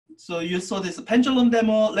so you saw this pendulum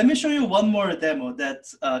demo. Let me show you one more demo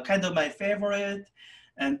that's kind of my favorite.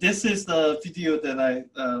 And this is the video that I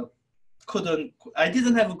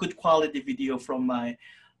didn't have a good quality video from my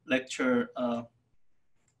lecture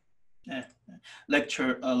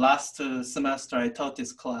last semester. I taught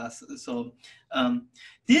this class. So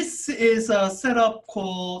this is a setup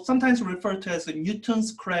called, sometimes referred to as a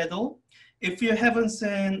Newton's Cradle. If you haven't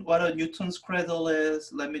seen what a Newton's Cradle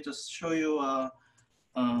is, let me just show you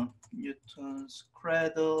Newton's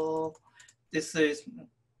Cradle. This is,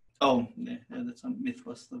 oh, yeah, that's a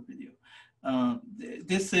Mythbuster video.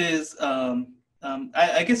 This is,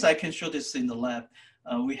 I guess I can show this in the lab.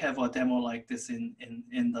 We have a demo like this in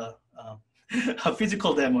the a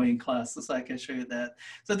physical demo in class, so I can show you that.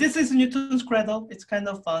 So this is Newton's Cradle. It's kind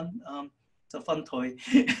of fun. It's a fun toy.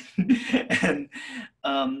 And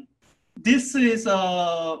this is,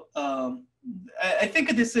 I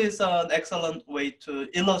think this is an excellent way to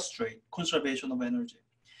illustrate conservation of energy.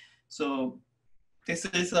 So this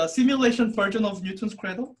is a simulation version of Newton's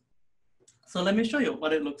Cradle. So let me show you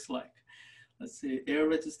what it looks like. Let's see, air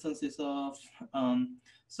resistance is off. I'll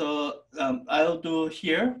do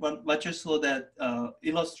here what you saw that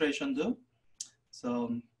illustration do.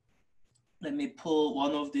 So let me pull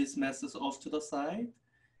one of these masses off to the side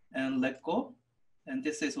and let go. And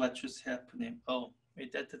this is what is happening. Oh,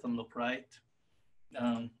 wait, that didn't look right.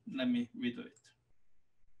 Let me redo it.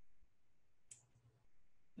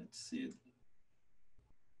 Let's see.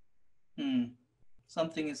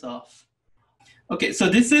 Something is off. Okay, so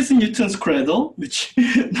this is Newton's Cradle, which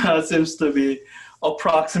now seems to be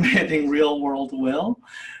approximating real world well.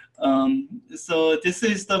 So this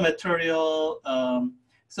is the material.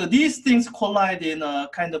 So these things collide in a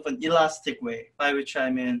kind of an elastic way, by which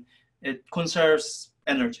I mean it conserves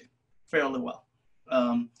energy fairly well.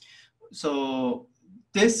 So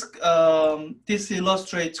this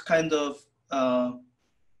illustrates kind of,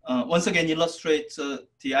 once again, illustrates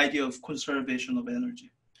the idea of conservation of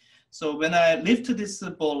energy. So when I lift this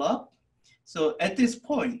ball up, so at this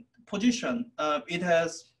position, it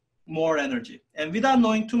has more energy. And without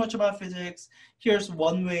knowing too much about physics, here's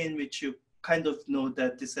one way in which you kind of know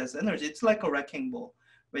that this has energy. It's like a wrecking ball.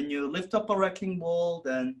 When you lift up a wrecking ball,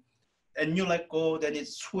 and you let go, then it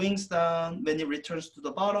swings down. When it returns to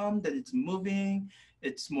the bottom, then it's moving.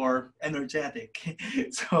 It's more energetic.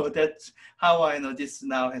 So that's how I know this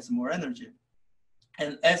now has more energy.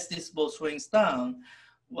 And as this ball swings down,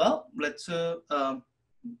 well, let's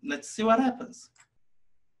see what happens.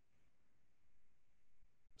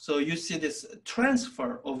 So you see this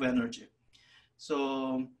transfer of energy.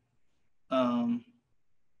 So, oh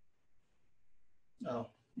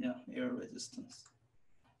yeah, air resistance.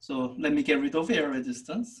 So let me get rid of air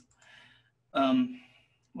resistance.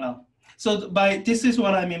 Well, so this is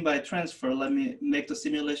what I mean by transfer. Let me make the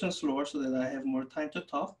simulation slower so that I have more time to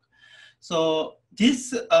talk. So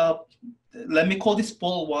this, let me call this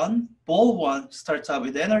ball one. Ball one starts out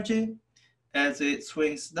with energy. As it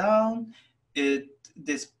swings down,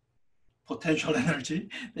 this potential energy,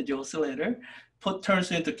 the oscillator,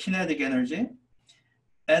 turns into kinetic energy.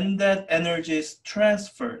 And that energy is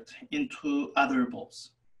transferred into other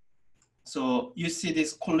balls. So you see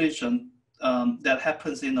this collision that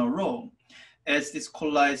happens in a row. As this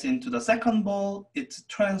collides into the second ball, it's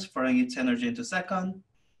transferring its energy into second,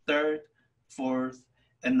 third, fourth,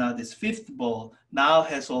 and now this fifth ball now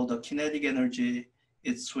has all the kinetic energy.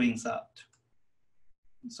 It swings out.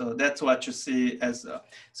 So that's what you see as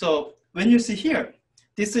so when you see here,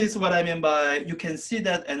 this is what I mean by you can see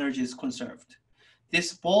that energy is conserved.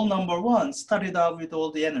 This ball number one started out with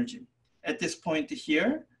all the energy. At this point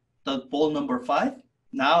here, the ball number 5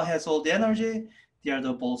 now has all the energy. The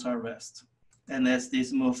other balls are rest. And as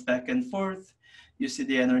these move back and forth, you see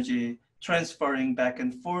the energy transferring back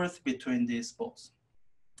and forth between these balls.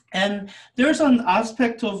 And there's an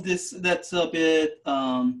aspect of this that's a bit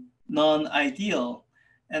non-ideal.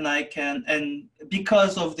 And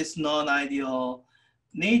because of this non-ideal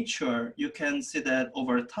nature, you can see that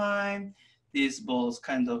over time, these balls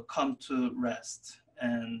kind of come to rest.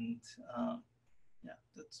 And yeah,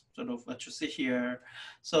 that's sort of what you see here.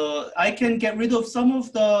 So I can get rid of some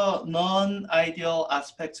of the non-ideal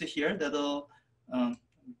aspects here that'll,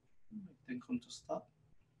 come to stop.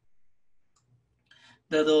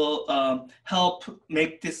 That'll help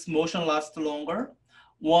make this motion last longer.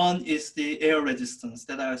 One is the air resistance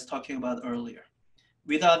that I was talking about earlier.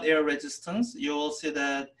 Without air resistance, you will see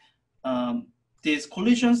that these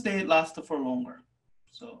collisions, they last for longer.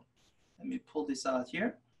 So let me pull this out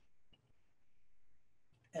here.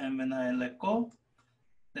 And when I let go,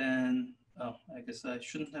 then, oh, I guess I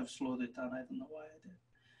shouldn't have slowed it down. I don't know why I did.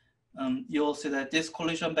 you'll see that this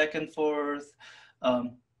collision back and forth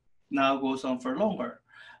now goes on for longer.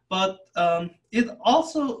 But it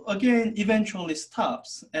also, again, eventually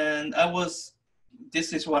stops. And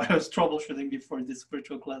this is what I was troubleshooting before this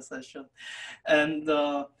virtual class session. And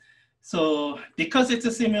so because it's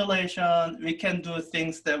a simulation, we can do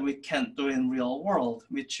things that we can't do in real world,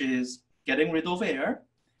 which is getting rid of air,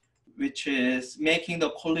 which is making the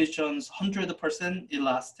collisions 100%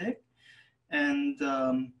 elastic. And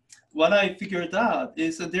what I figured out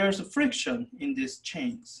is that there's a friction in these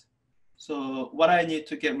chains. So what I need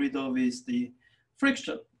to get rid of is the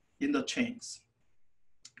friction in the chains.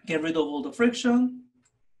 Get rid of all the friction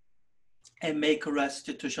and make a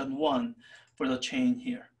restitution 1 for the chain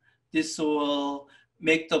here. This will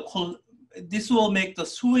make the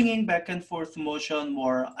swinging back and forth motion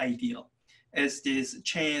more ideal. As these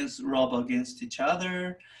chains rub against each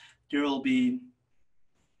other, there will be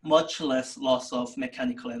much less loss of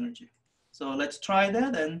mechanical energy. So let's try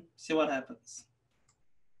that and see what happens.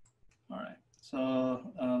 All right, so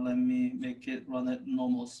let me make it run at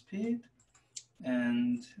normal speed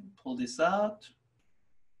and pull this out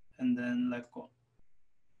and then let go.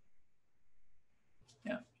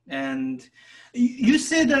 Yeah, and you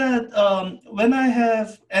see that when I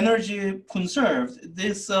have energy conserved,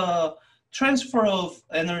 this transfer of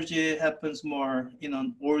energy happens more in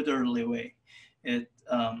an orderly way.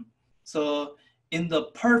 So in the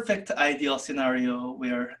perfect ideal scenario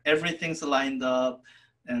where everything's lined up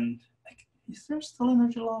and is there still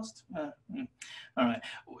energy lost? All right.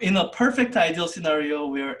 In a perfect ideal scenario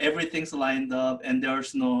where everything's lined up and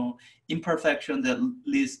there's no imperfection that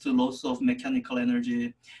leads to loss of mechanical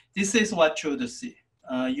energy, this is what you would see.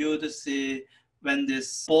 You would see when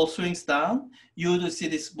this ball swings down, you would see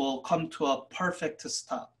this ball come to a perfect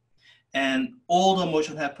stop. And all the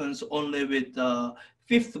motion happens only with the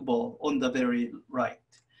fifth ball on the very right.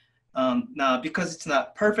 Now, because it's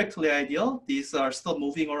not perfectly ideal, these are still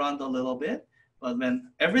moving around a little bit, but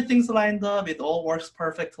when everything's lined up, it all works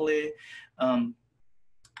perfectly.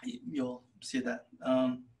 You'll see that.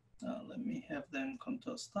 Let me have them come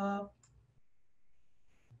to a stop.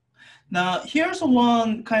 Now, here's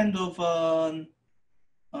one kind of an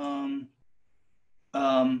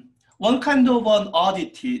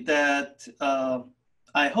oddity that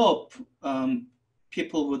I hope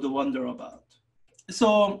people would wonder about.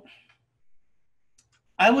 So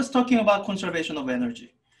I was talking about conservation of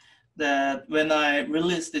energy, that when I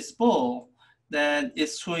release this ball, then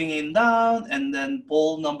it's swinging down, and then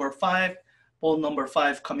ball number five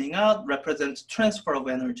coming out represents transfer of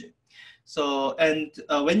energy. So, and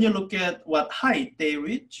when you look at what height they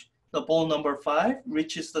reach, the ball number 5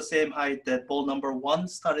 reaches the same height that ball number 1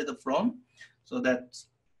 started from. So that's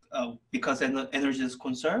because energy is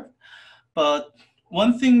conserved. But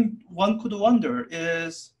one thing one could wonder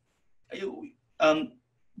is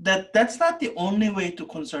that's not the only way to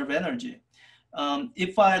conserve energy.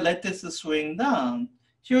 If I let this swing down,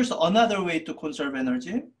 here's another way to conserve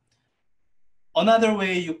energy. Another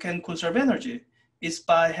way you can conserve energy is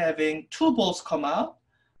by having 2 balls come out,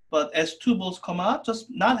 but as 2 balls come out, just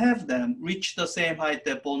not have them reach the same height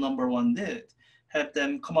that ball number 1 did. Have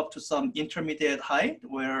them come up to some intermediate height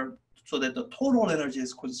so that the total energy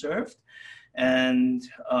is conserved, and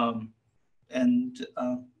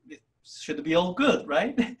it should be all good,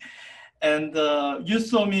 right? And you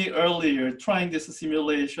saw me earlier trying this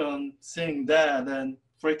simulation, seeing that and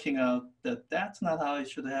freaking out that that's not how it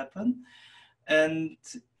should happen. And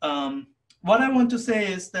what I want to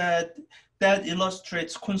say is that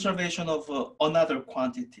illustrates conservation of another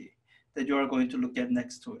quantity that you are going to look at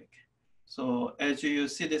next week. So as you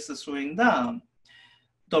see this swing down,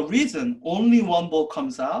 the reason only 1 ball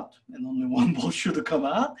comes out and only 1 ball should come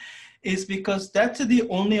out is because that's the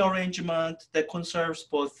only arrangement that conserves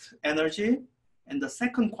both energy and the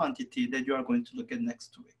second quantity that you are going to look at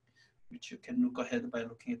next week, which you can look ahead by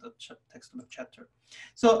looking at the textbook chapter.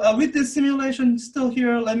 So with this simulation still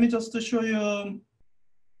here, let me just show you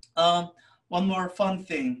one more fun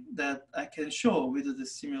thing that I can show with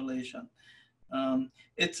this simulation. And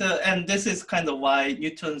this is kind of why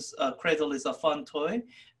Newton's Cradle is a fun toy.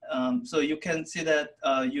 So you can see that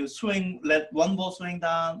you let 1 ball swing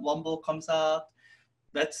down, 1 ball comes out.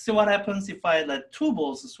 Let's see what happens if I let 2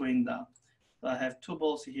 balls swing down. So I have 2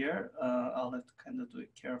 balls here. I'll have to kind of do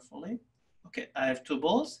it carefully. Okay, I have 2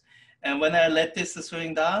 balls. And when I let this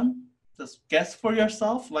swing down, just guess for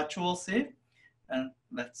yourself what you will see. And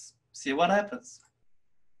let's see what happens.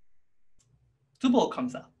 2 ball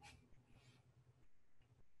comes out.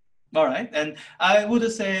 All right, and I would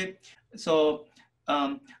say, so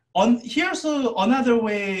here's another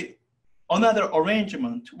way, another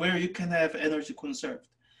arrangement where you can have energy conserved.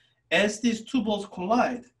 as these two balls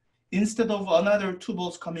collide, instead of another two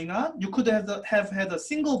balls coming out, you could have had a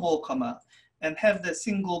single ball come out and have that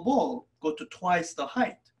single ball go to twice the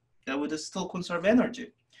height. That would still conserve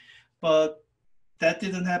energy. But that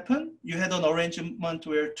didn't happen. You had an arrangement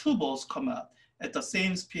where two balls come out at the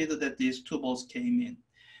same speed that these two balls came in.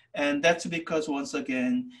 And that's because, once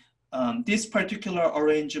again, this particular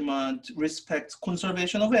arrangement respects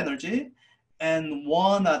conservation of energy. And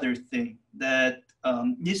one other thing that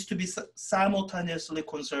needs to be simultaneously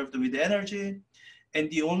conserved with energy,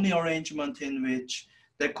 and the only arrangement in which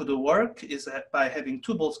that could work is by having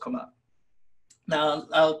two balls come out. Now,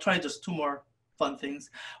 I'll try just two more fun things.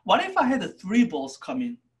 What if I had three balls come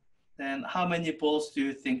in? Then how many balls do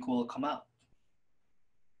you think will come out?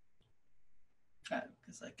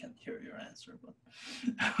 Because I can't hear your answer, but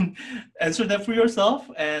answer that for yourself,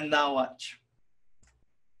 and now watch.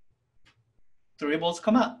 Three balls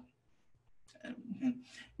come out.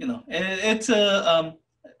 You know, it's a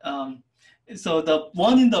so the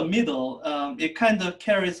one in the middle, it kind of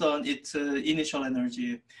carries on its initial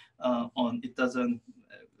energy on. It doesn't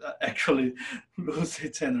actually lose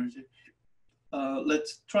its energy.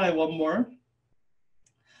 Let's try one more.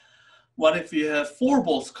 What if you have four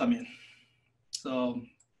balls come in? So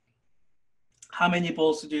how many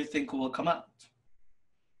balls do you think will come out?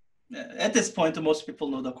 At this point, most people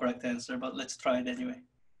know the correct answer, but let's try it anyway.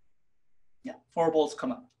 Yeah, four balls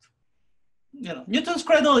come out. You know, Newton's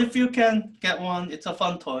Cradle, if you can get one, it's a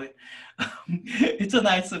fun toy. It's a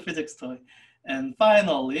nice physics toy. And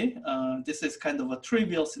finally, this is kind of a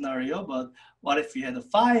trivial scenario, but what if you had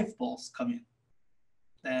five balls come in?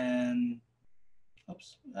 Then,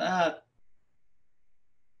 oops.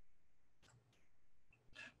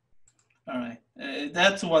 All right,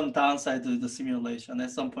 that's one downside to the simulation.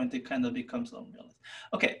 At some point, it kind of becomes unrealistic.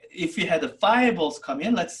 Okay, if you had five balls come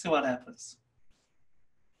in, let's see what happens.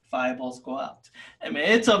 Five balls go out. I mean,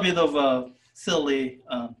 it's a bit of a silly,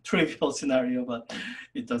 trivial scenario, but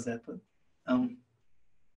it does happen.